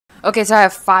Okay, so I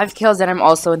have 5 kills and I'm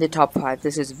also in the top 5.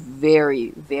 This is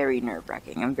very, very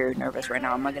nerve-wracking. I'm very nervous right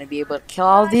now. Am I going to be able to kill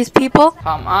all these people?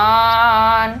 Come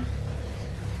on!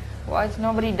 Why is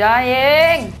nobody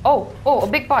dying? Oh, a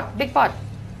big pot, big pot.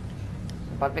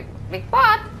 Big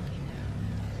pot.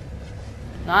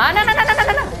 No.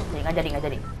 Nggak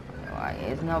jadi. Why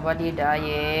is nobody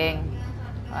dying?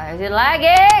 Why is it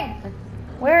lagging?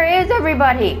 Where is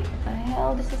everybody? What the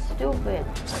hell? This is stupid.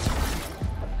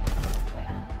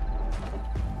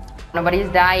 Nobody's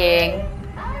dying.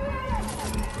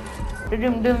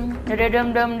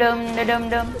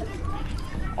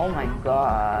 Oh my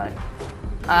god.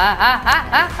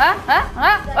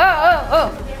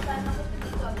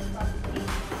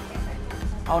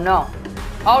 Oh no.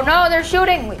 Oh no, they're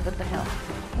shooting! Wait, what the hell?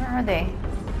 Where are they?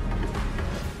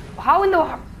 How in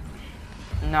the...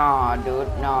 No, dude,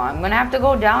 no. I'm gonna have to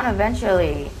go down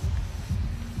eventually.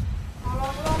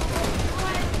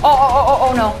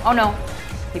 Oh no, oh no.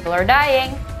 People are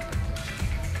dying.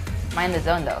 Am I in the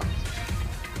zone though?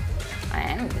 I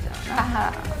am in the zone.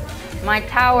 Aha. My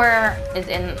tower is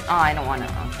in... Oh, I don't want to...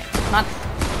 Okay. Not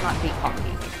be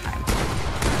cocky this time.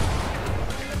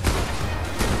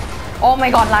 Oh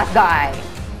my god, last guy.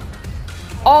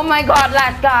 Oh my god,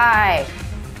 last guy.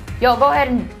 Yo, go ahead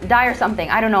and die or something.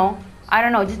 I don't know.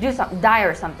 Just do something. Die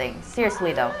or something.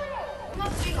 Seriously though.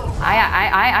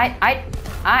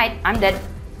 I'm dead.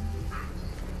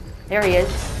 There he is.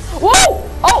 Whoa!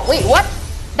 Oh, wait, what?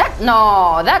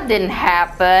 No, that didn't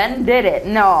happen, did it?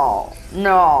 No.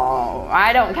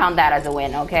 I don't count that as a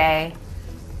win, okay?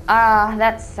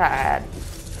 That's sad.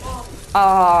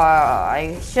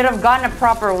 I should have gotten a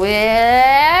proper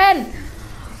win.